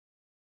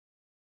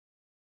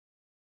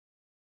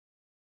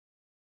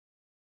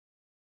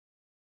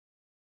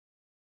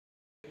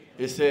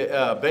It's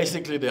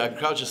basically the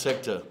agriculture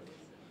sector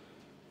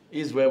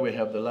is where we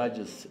have the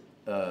largest,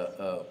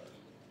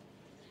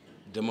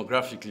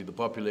 demographically, the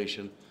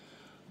population.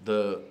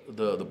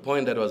 The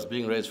point that was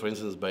being raised, for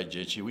instance, by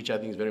Jechi, which I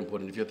think is very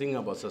important, if you're thinking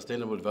about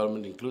sustainable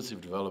development,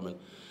 inclusive development,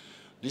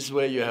 this is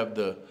where you have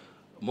the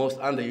most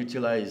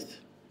underutilized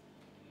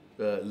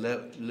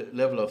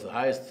level of the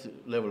highest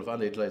level of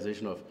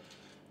underutilization of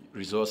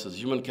resources,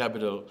 human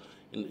capital,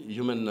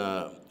 human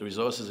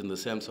resources in the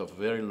sense of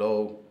very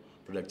low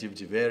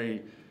productivity,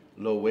 very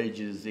low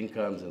wages,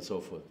 incomes, and so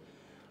forth.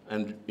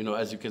 And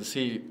as you can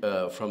see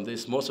from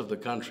this, most of the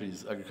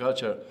countries,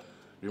 agriculture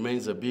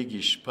remains a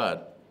big-ish part,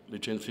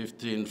 between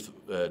 15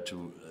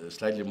 to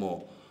slightly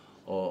more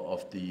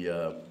of the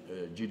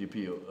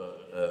GDP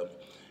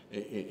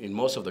in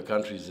most of the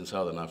countries in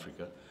Southern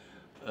Africa.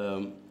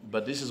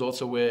 But this is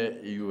also where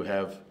you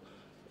have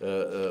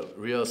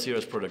real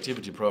serious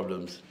productivity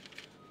problems.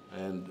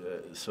 And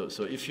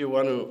so if you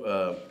want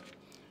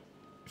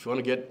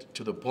to get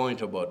to the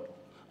point about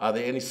are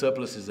there any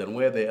surpluses and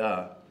where they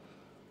are,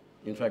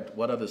 in fact,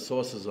 what are the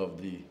sources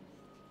of the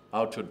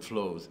outward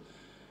flows,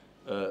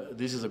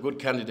 this is a good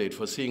candidate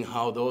for seeing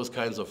how those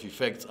kinds of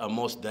effects are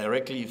most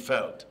directly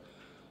felt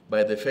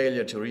by the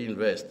failure to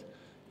reinvest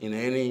in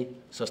any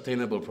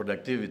sustainable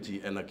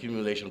productivity and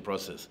accumulation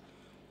process.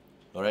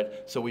 All right?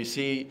 So we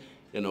see,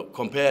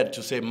 compared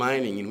to, say,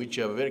 mining, in which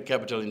you have a very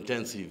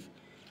capital-intensive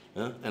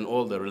and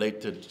all the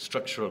related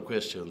structural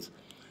questions,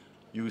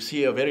 you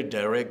see a very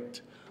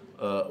direct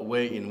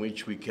way in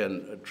which we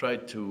can try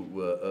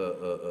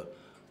to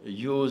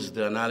use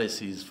the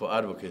analysis for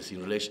advocacy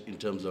in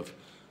terms of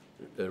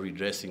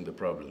redressing the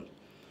problem.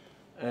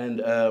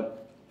 And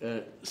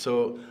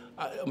so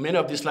many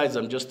of these slides,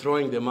 I'm just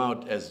throwing them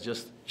out as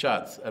just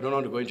charts. I don't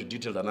want to go into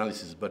detailed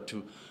analysis, but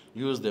to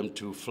use them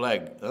to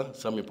flag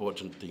some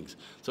important things.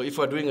 So if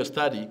we're doing a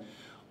study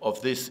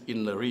of this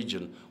in the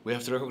region, we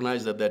have to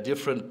recognize that there are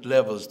different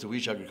levels to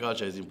which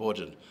agriculture is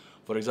important.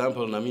 For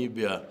example,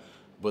 Namibia,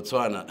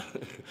 Botswana,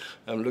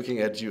 I'm looking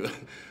at you.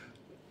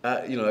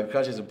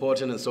 Agriculture is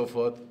important and so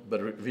forth, but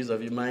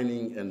vis-a-vis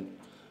mining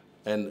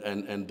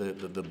and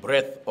the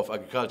breadth of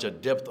agriculture,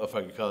 depth of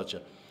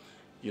agriculture,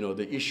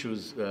 the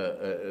issues,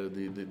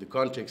 the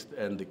context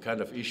and the kind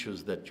of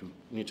issues that you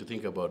need to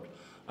think about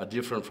are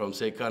different from,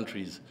 say,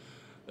 countries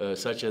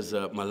such as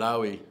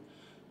Malawi,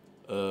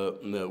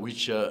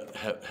 which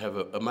have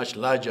a much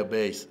larger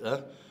base,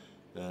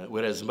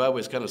 whereas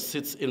Zimbabwe kind of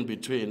sits in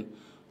between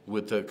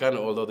with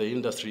although the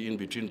industry in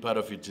between, part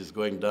of it is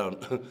going down,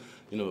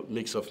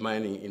 mix of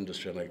mining,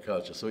 industry, and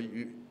agriculture. So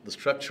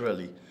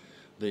structurally,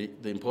 the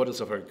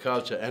importance of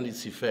agriculture and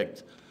its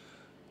effect,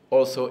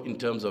 also in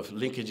terms of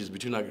linkages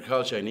between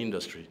agriculture and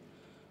industry,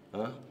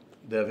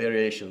 there are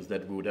variations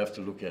that we would have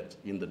to look at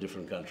in the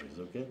different countries,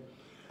 okay?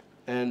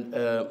 And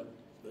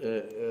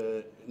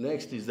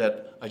next is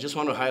that I just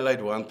want to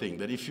highlight one thing,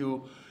 that if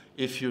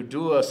you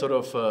do a sort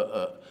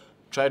of,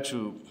 try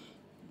to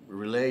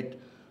relate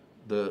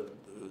the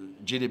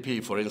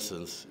GDP, for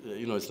instance,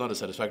 it's not a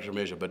satisfactory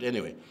measure, but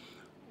anyway,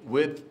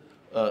 with,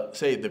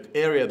 say, the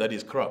area that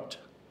is cropped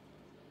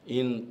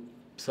in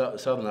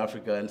Southern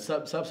Africa and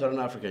Sub-Saharan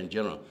Africa in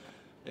general,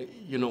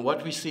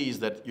 what we see is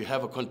that you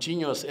have a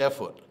continuous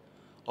effort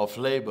of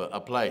labor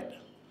applied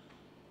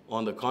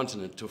on the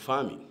continent to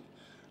farming,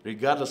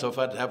 regardless of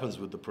what happens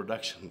with the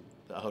production,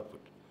 the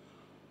output.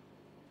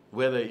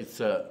 Whether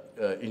it's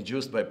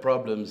induced by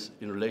problems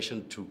in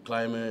relation to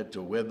climate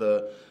or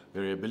weather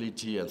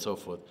variability and so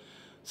forth.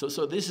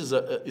 So this is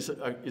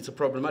it's a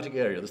problematic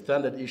area. The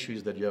standard issue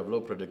is that you have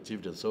low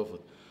productivity and so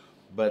forth.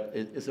 But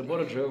it's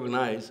important to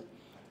recognize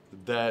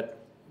that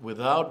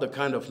without the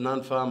kind of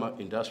non-farmer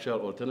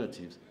industrial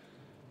alternatives,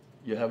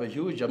 you have a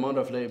huge amount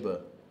of labor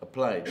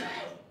applied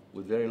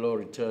with very low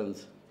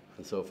returns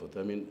and so forth.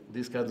 I mean,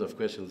 these kinds of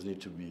questions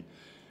need to be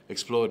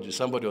explored.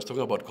 Somebody was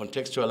talking about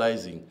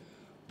contextualizing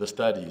the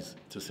studies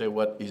to say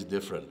what is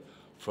different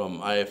from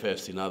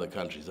IFFs in other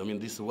countries. I mean,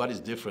 this is what is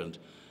different,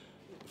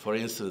 for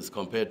instance,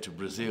 compared to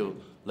Brazil,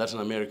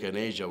 Latin America, and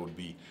Asia would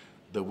be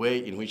the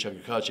way in which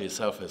agriculture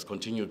itself has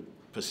continued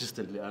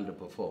persistently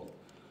underperform.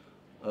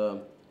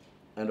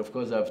 And of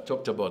course, I've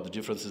talked about the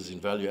differences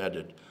in value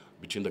added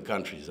between the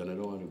countries, and I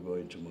don't want to go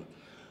into more.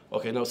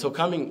 Okay, now, so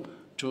coming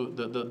to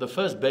the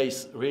first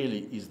base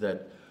really is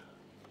that,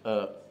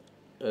 I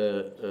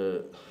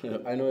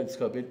know it's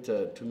a bit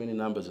too many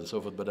numbers and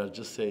so forth, but I'll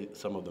just say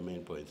some of the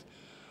main points.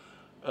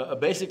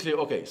 Basically,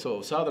 okay,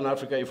 so Southern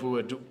Africa, if we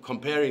were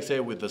comparing,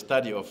 say, with the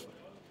study of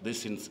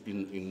this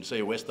in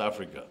say, West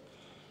Africa,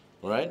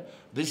 all right?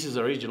 This is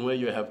a region where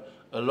you have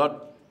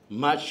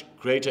much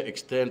greater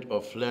extent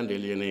of land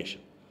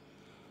alienation.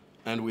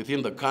 And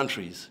within the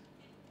countries,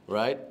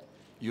 right,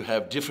 you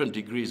have different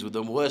degrees. With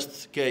the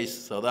worst case,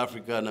 South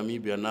Africa,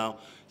 Namibia now,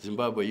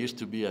 Zimbabwe used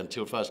to be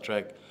until fast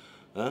track,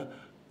 and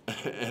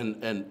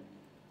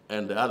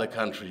the other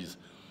countries,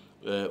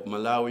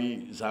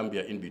 Malawi,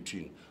 Zambia in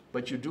between.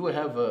 But you do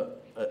have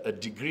a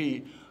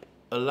degree,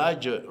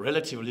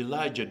 relatively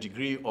larger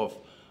degree of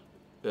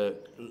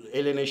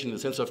alienation in the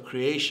sense of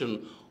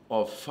creation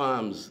of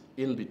farms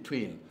in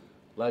between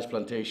large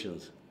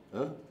plantations,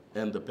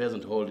 and the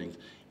peasant holdings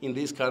in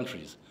these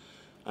countries.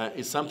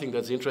 It's something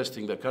that's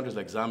interesting that countries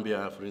like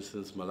Zambia, for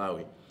instance,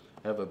 Malawi,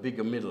 have a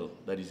bigger middle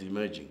that is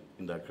emerging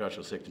in the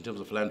agricultural sector in terms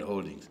of land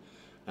holdings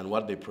and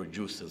what they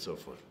produce and so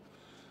forth.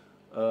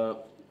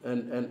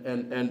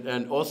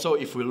 And also,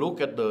 if we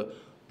look at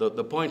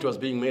the point was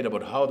being made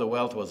about how the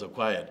wealth was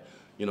acquired,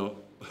 you know,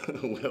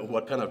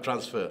 what kind of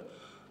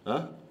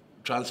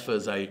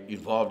transfers are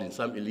involved in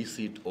some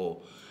illicit, or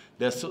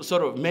there's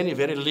sort of many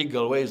very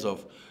legal ways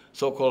of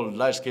so-called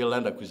large-scale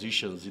land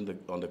acquisitions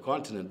on the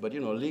continent. But,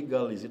 you know,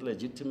 legal, is it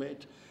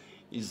legitimate?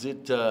 Is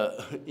it,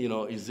 you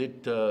know, is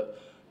it,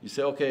 you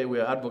say, okay,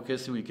 we're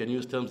advocacy, we can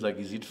use terms like,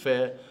 is it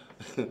fair?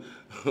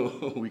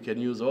 We can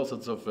use all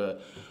sorts of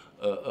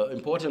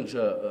important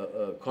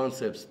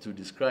concepts to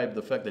describe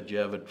the fact that you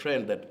have a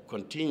trend that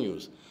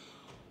continues.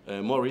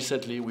 More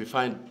recently, we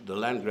find the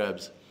land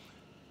grabs,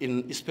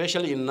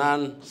 especially in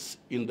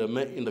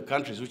the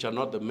countries which are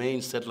not the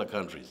main settler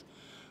countries.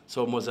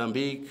 So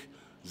Mozambique,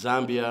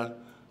 Zambia,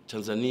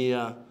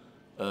 Tanzania,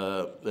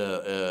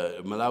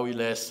 Malawi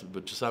less,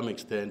 but to some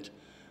extent,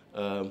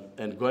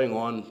 and going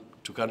on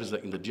to countries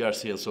like in the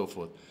DRC and so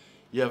forth.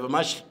 You have a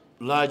much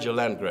larger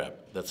land grab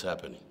that's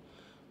happening,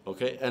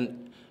 okay?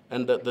 And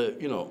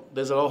you know,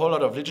 there's a whole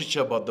lot of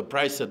literature about the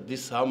price at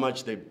this, how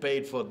much they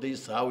paid for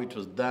this, how it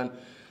was done.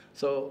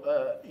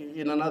 So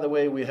in another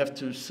way, we have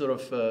to sort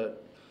of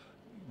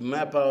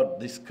map out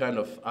this kind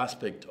of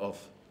aspect of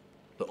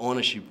the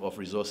ownership of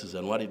resources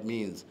and what it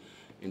means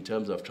in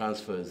terms of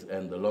transfers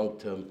and the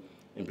long-term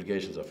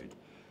implications of it.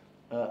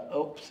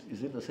 Oops,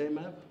 is it the same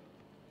map?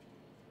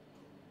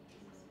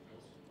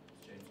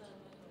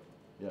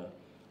 Yeah.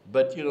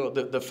 But, you know,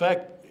 the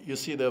fact, you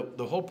see, the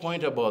whole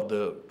point about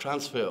the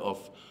transfer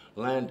of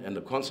land and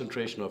the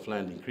concentration of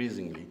land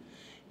increasingly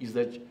is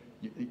that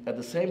at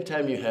the same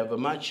time you have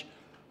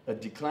a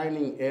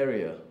declining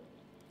area,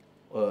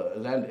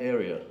 land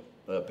area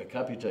per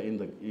capita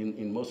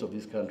in most of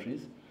these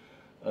countries.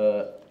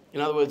 In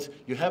other words,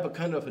 you have a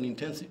kind of an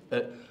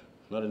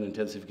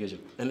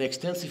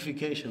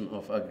extensification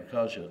of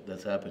agriculture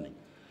that's happening.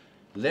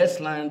 Less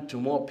land to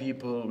more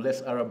people,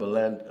 less arable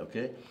land,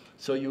 okay?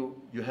 So you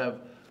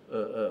have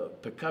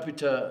per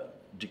capita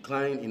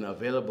decline in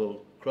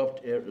available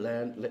cropped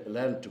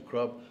land to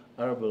crop,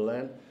 arable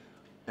land,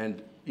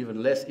 and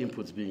even less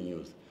inputs being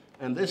used.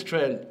 And this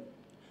trend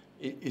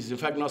is in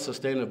fact not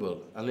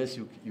sustainable unless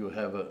you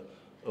have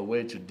a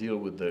way to deal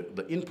with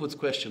the inputs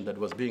question that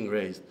was being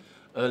raised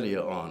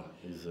earlier on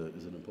is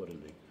an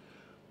important thing.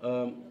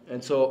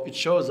 And so it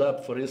shows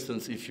up, for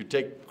instance, if you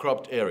take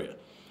cropped area.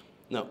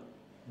 Now,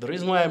 the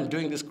reason why I'm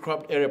doing this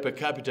cropped area per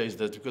capita is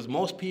that because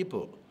most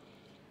people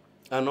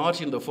are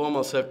not in the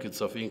formal circuits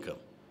of income,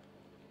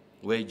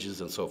 wages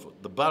and so forth,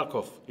 the bulk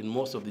in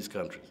most of these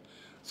countries.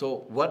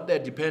 So what they're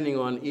depending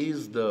on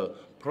is the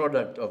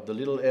product of the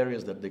little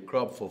areas that they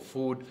crop for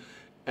food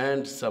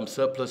and some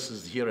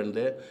surpluses here and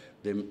there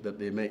that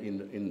they make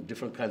in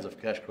different kinds of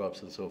cash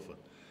crops and so forth.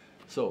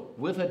 So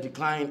with a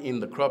decline in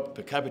the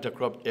per capita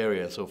cropped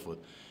area and so forth,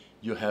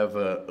 you have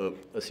a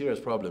serious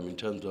problem in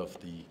terms of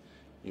the,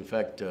 in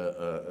fact,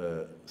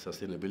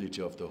 sustainability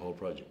of the whole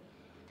project.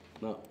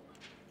 Now,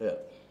 yeah.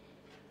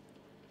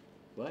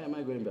 Why am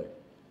I going back?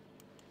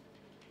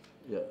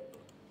 Yeah.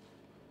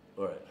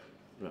 All right.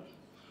 Yeah.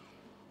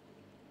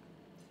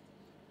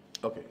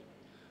 Okay.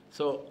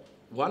 So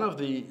one of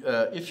the,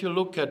 if you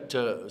look at,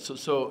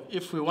 so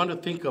if we want to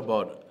think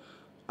about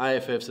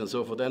IFFs and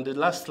so forth, and the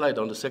last slide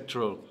on the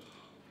sectoral,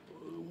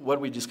 what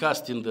we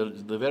discussed in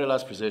the very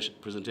last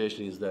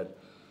presentation is that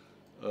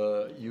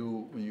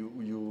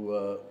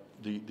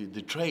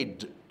the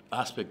trade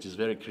aspect is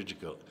very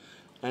critical.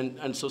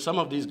 And so some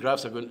of these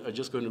graphs are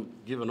just going to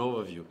give an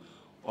overview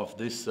of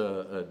this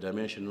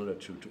dimension in order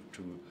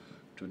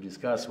to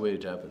discuss where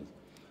it happens.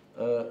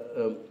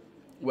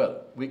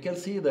 Well, we can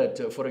see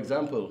that, for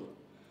example,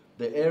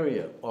 the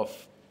area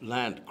of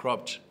land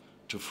cropped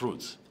to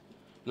fruits.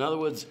 In other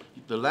words,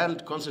 the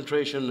land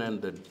concentration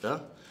and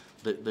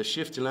the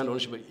shift in land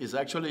ownership is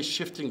actually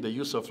shifting the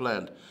use of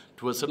land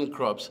towards certain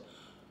crops,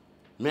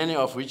 many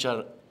of which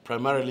are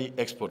primarily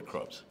export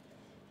crops.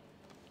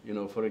 You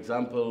know, for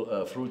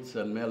example, fruits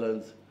and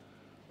melons,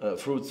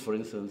 fruits, for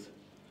instance.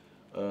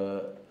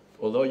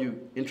 Although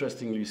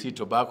interestingly, you see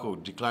tobacco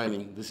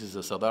declining. This is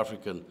a South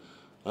African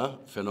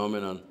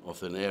phenomenon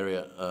of an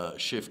area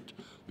shift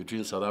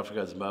between South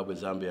Africa, Zimbabwe,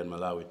 Zambia, and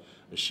Malawi,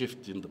 a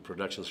shift in the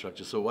production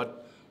structure. So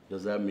what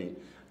does that mean?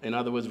 In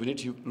other words, we need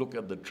to look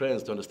at the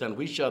trends to understand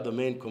which are the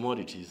main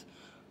commodities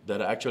that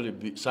are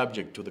actually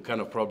subject to the kind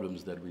of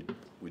problems that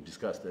we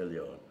discussed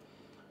earlier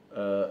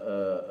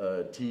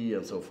on, tea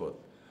and so forth.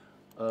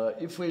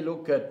 If we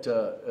look at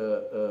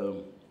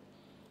the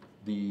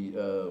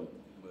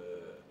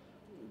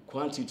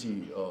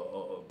quantity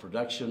or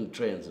production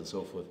trends and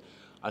so forth,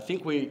 I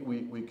think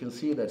we can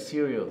see that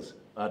cereals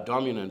are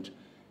dominant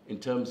in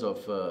terms of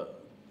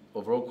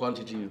overall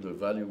quantity, the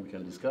value. We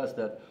can discuss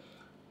that.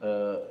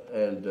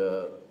 And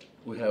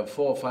we have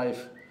 4 or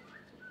 5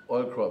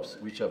 oil crops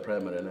which are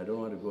primary, and I don't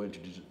want to go into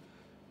detail.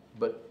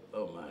 But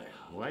Oh my,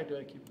 why do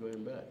I keep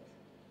going back?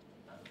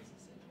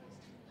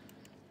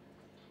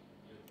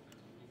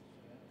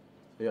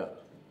 Yeah,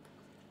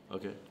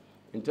 okay.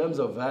 In terms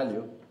of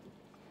value,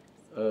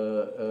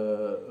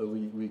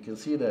 we can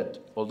see that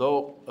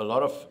although a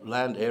lot of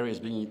land area is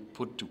being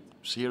put to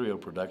cereal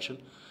production,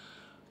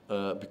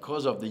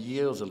 because of the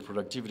yields and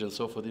productivity and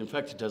so forth, in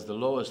fact, it has the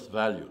lowest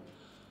value,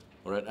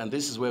 all right? And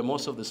this is where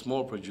most of the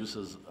small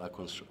producers are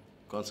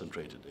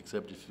concentrated,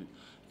 except if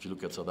you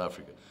look at South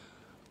Africa.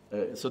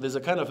 So there's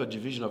a kind of a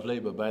division of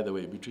labor, by the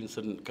way, between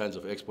certain kinds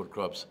of export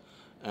crops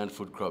and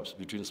food crops,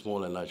 between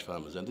small and large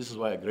farmers. And this is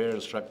why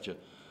agrarian structure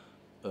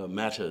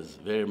matters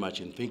very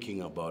much in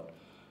thinking about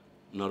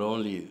not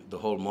only the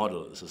whole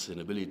model,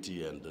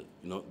 sustainability and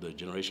the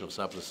generation of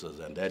surpluses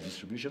and their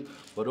distribution,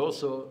 but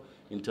also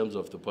in terms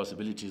of the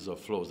possibilities of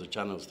flows, the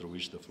channels through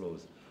which the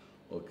flows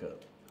occur.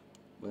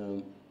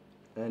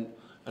 And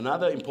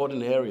another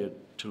important area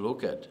to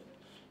look at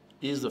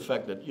is the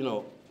fact that,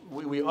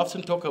 we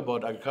often talk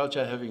about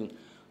agriculture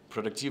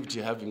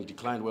productivity having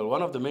declined. Well,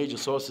 one of the major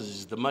sources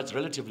is the much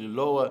relatively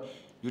lower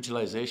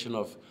utilization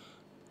of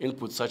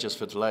inputs such as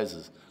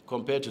fertilizers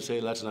compared to, say,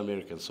 Latin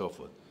America and so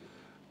forth.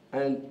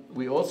 And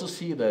we also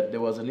see that there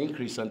was an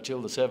increase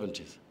until the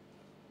 70s,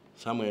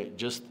 somewhere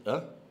just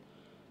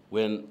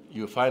when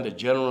you find a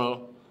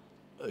general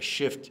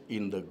shift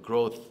in the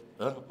growth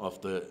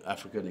of the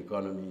African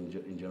economy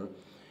in general,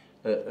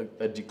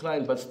 a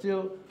decline, but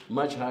still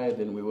much higher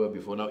than we were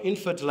before. Now, in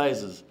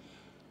fertilizers,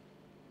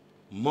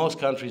 most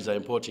countries are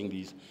importing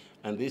these,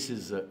 and this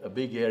is a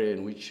big area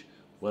in which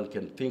one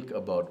can think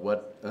about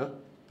what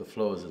the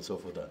flows and so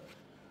forth are.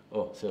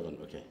 Oh, 7,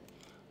 okay.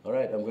 All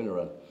right, I'm going to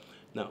run.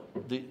 Now,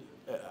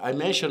 I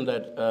mentioned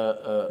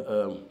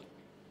that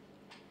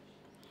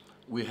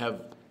we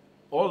have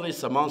all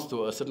this amounts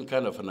to a certain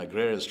kind of an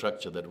agrarian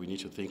structure that we need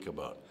to think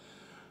about.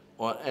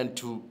 And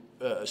to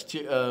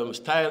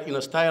in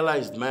a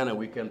stylized manner,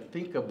 we can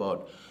think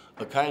about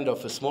a kind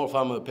of a small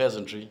farmer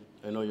peasantry.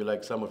 I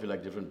know some of you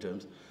like different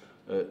terms,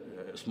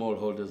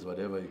 smallholders,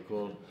 whatever you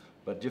call,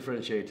 but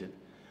differentiated.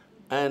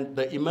 And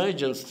the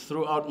emergence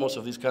throughout most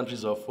of these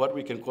countries of what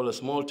we can call a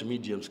small to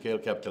medium scale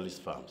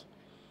capitalist farms,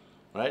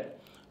 right?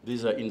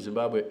 These are in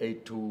Zimbabwe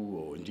A2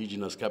 or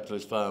indigenous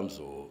capitalist farms,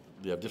 or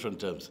they have different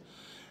terms.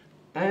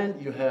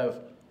 And you have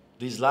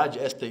these large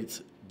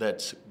estates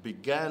that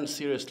began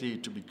seriously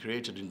to be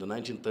created in the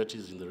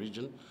 1930s in the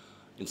region,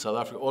 in South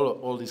Africa,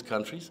 all these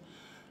countries.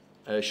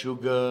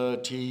 Sugar,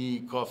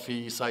 tea,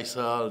 coffee,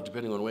 sisal,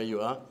 depending on where you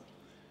are.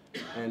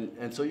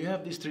 And so you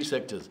have these three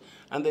sectors.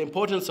 And the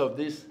importance of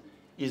this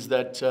is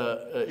that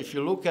if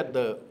you look at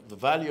the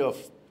value of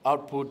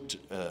output,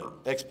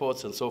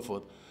 exports, and so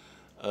forth,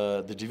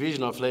 the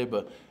division of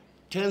labor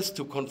tends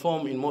to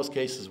conform in most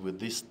cases with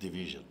this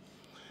division.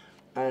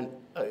 And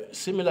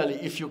similarly,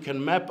 if you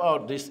can map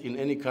out this in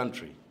any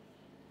country,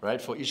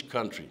 right, for each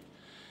country,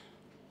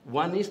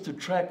 one needs to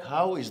track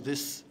how is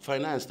this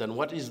financed and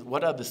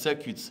what are the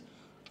circuits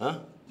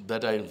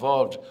that are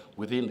involved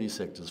within these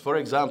sectors. For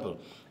example,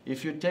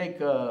 if you take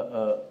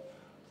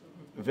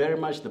very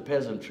much the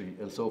peasantry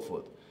and so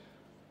forth,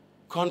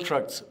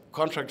 contract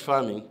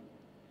farming,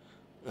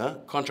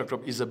 contract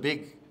crop is a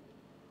big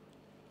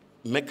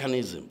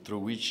mechanism through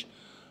which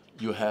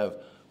you have,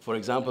 for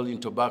example, in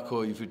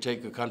tobacco, if you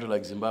take a country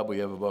like Zimbabwe,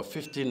 you have about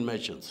 15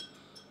 merchants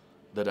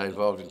that are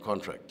involved in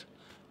contract.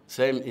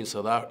 Same in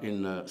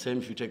same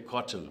if you take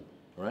cotton,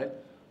 right?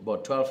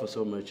 About 12 or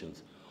so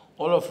merchants,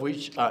 all of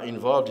which are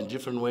involved in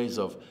different ways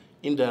of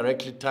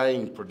indirectly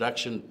tying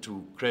production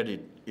to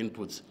credit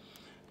inputs,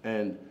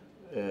 and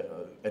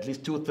at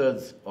least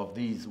 2/3 of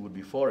these would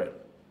be foreign,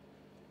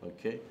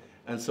 okay?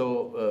 And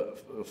so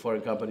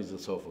foreign companies and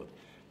so forth.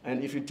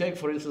 And if you take,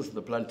 for instance,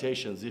 the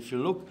plantations, if you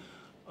look,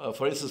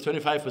 for instance,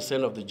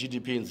 25% of the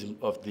GDP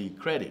of the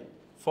credit,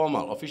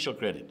 formal, official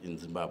credit in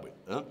Zimbabwe,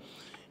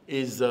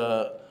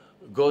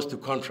 goes to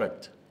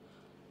contract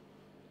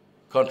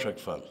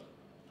farms.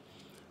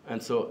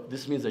 And so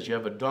this means that you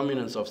have a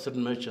dominance of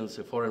certain merchants,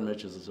 foreign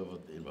merchants and so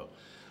forth involved.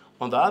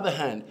 On the other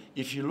hand,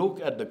 if you look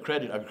at the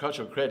credit,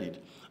 agricultural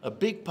credit, a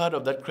big part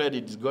of that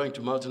credit is going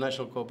to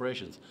multinational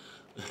corporations,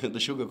 the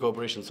sugar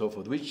corporation and so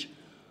forth, which,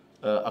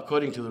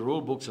 according to the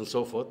rule books and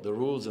so forth, the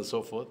rules and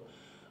so forth,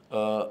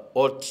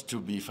 ought to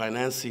be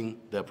financing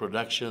their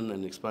production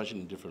and expansion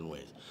in different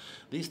ways.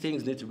 These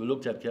things need to be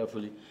looked at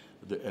carefully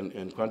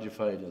and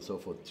quantified and so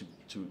forth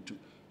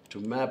to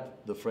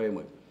map the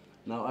framework.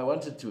 Now, I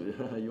wanted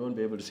to, you won't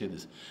be able to see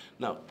this.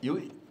 Now,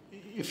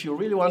 if you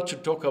really want to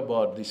talk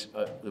about this,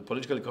 the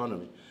political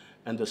economy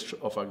and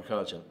of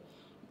agriculture,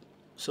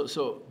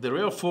 so the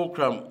real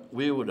fulcrum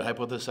we would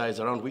hypothesize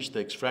around which the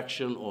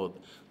extraction or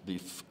the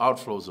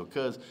outflows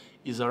occurs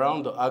is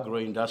around the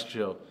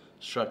agro-industrial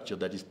structure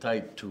that is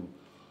tied to,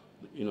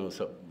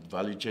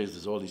 value chains,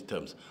 there's all these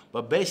terms.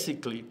 But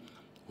basically,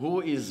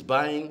 who is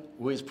buying,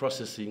 who is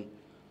processing,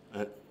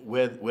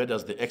 where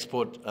does the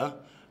export,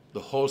 the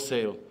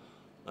wholesale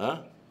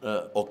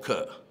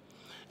occur?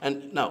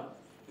 And now,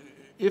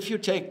 if you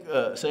take,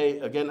 say,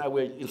 again,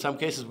 in some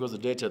cases because the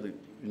data,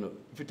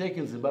 if you take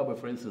in Zimbabwe,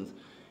 for instance,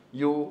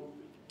 you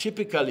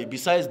typically,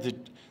 besides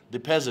the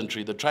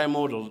peasantry, the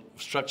trimodal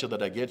structure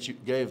that I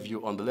gave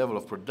you on the level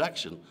of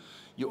production,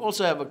 you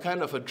also have a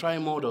kind of a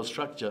trimodal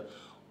structure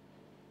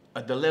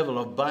at the level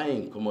of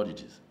buying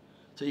commodities.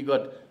 So you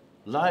got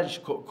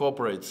large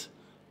corporates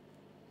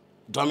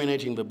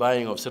dominating the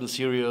buying of certain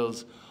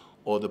cereals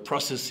or the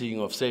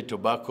processing of, say,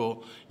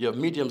 tobacco. You have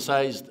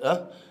medium-sized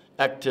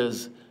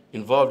actors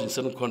involved in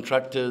certain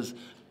contractors,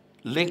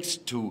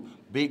 linked to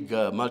big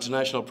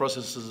multinational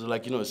processes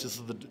like,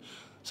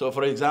 so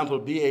for example,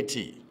 BAT,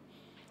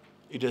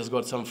 it has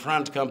got some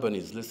front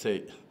companies, let's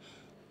say,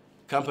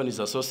 companies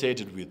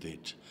associated with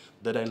it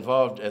that are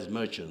involved as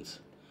merchants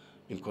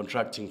in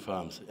contracting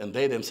farms, and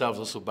they themselves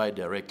also buy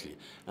directly,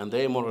 and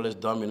they more or less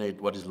dominate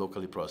what is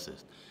locally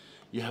processed.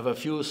 You have a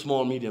few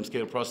small,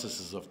 medium-scale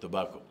processors of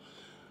tobacco,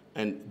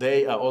 and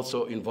they are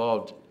also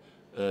involved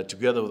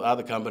together with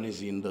other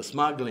companies in the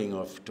smuggling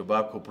of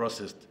tobacco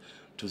processed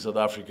to South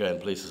Africa and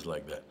places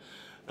like that.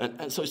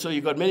 And so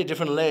you've got many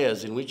different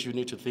layers in which you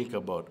need to think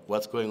about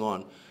what's going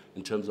on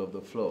in terms of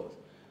the flows,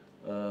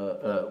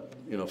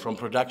 from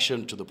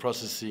production to the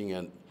processing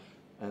and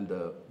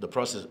the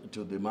process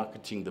to the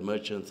marketing, the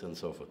merchants, and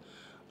so forth.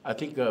 I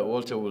think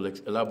Walter will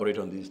elaborate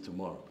on these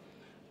tomorrow.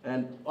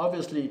 And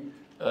obviously,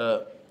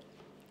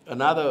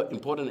 another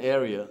important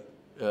area,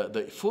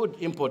 the food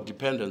import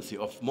dependency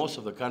of most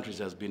of the countries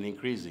has been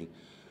increasing.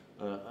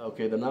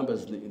 Okay, the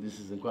numbers, this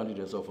is in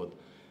quantity and so forth.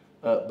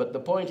 But the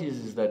point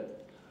is that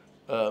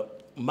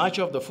much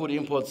of the food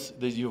imports,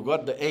 you've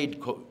got the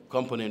aid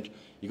component,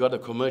 you got the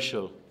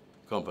commercial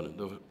component.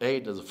 The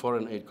aid is a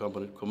foreign aid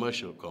component,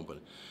 commercial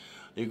component.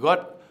 You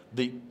got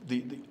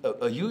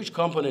a huge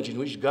component in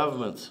which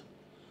governments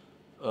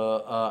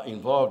are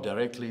involved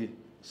directly,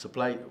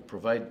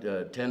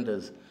 provide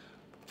tenders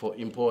for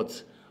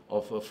imports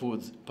of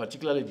foods,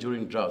 particularly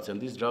during droughts, and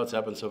these droughts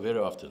happen so very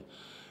often.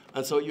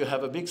 And so you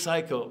have a big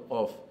cycle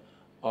of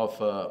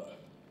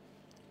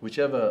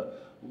whichever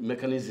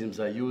mechanisms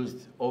are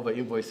used,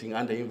 over-invoicing,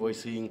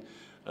 under-invoicing,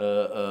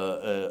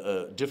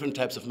 different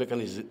types of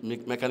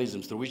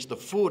mechanisms through which the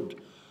food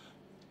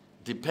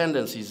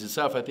dependencies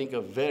itself, I think,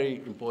 a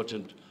very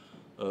important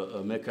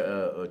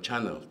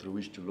channel through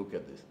which to look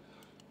at this.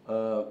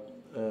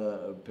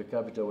 Per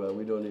capita, well,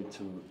 we don't need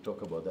to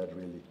talk about that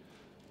really.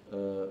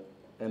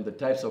 And the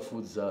types of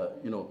foods,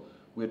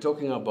 we're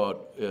talking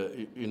about,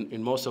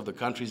 in most of the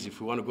countries, if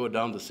we want to go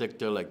down the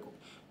sector like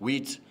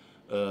wheat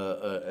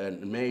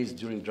and maize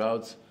during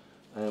droughts,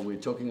 and we're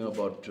talking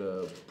about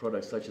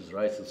products such as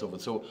rice and so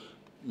forth. So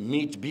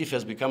beef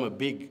has become a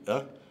big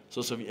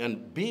source of,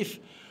 and beef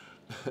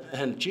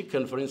and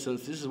chicken, for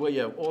instance, this is where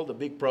you have all the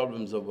big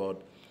problems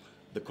about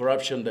the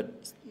corruption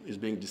that is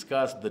being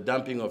discussed, the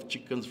dumping of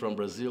chickens from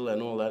Brazil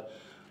and all that,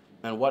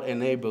 and what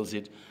enables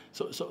it.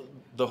 So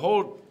the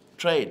whole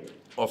trade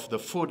of the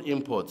food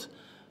imports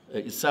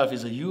itself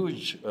is a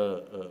huge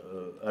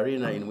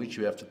arena in which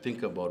you have to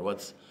think about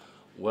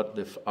what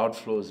the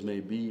outflows may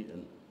be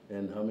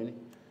and how many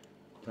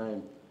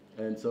time.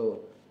 And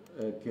so,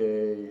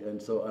 okay, and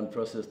so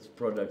unprocessed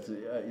products.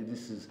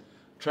 This is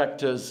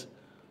tractors.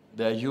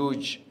 There are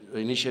huge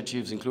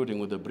initiatives, including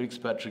with the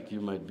BRICS. Patrick,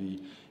 you might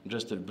be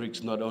interested.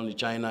 BRICS, not only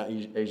China,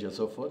 Asia, and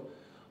so forth.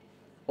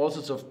 All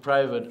sorts of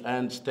private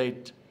and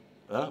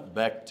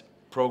state-backed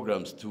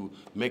programs to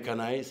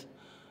mechanize.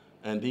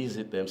 And these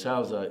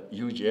themselves are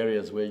huge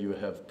areas where you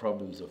have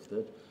problems of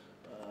that.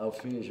 I'll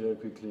finish very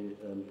quickly.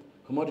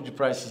 Commodity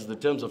prices, the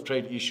terms of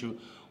trade issue,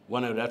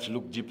 one would have to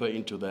look deeper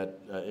into that.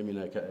 I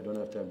don't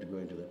have time to go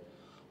into that.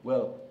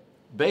 Well,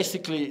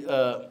 basically,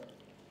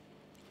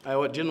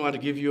 I didn't want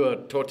to give you a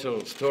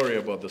total story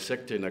about the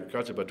sector in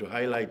agriculture, but to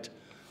highlight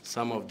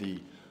some of the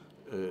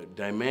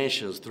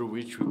dimensions through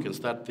which we can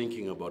start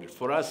thinking about it.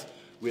 For us,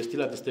 we're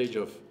still at the stage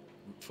of,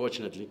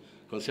 fortunately,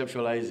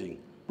 conceptualizing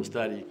the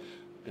study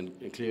and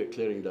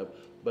clearing it up.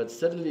 But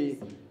certainly,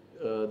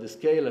 the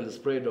scale and the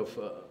spread of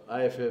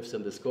IFFs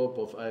and the scope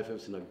of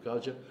IFFs in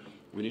agriculture,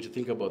 we need to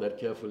think about that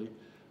carefully.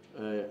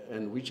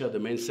 And which are the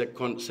main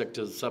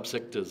sectors,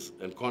 subsectors,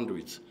 and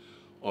conduits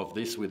of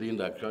this within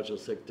the agricultural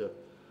sector.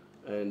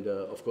 And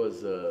of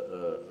course,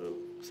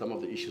 some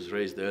of the issues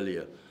raised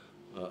earlier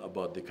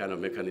about the kind of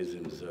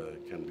mechanisms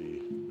can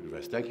be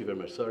revised. Thank you very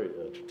much. Sorry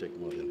to take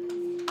more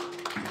than.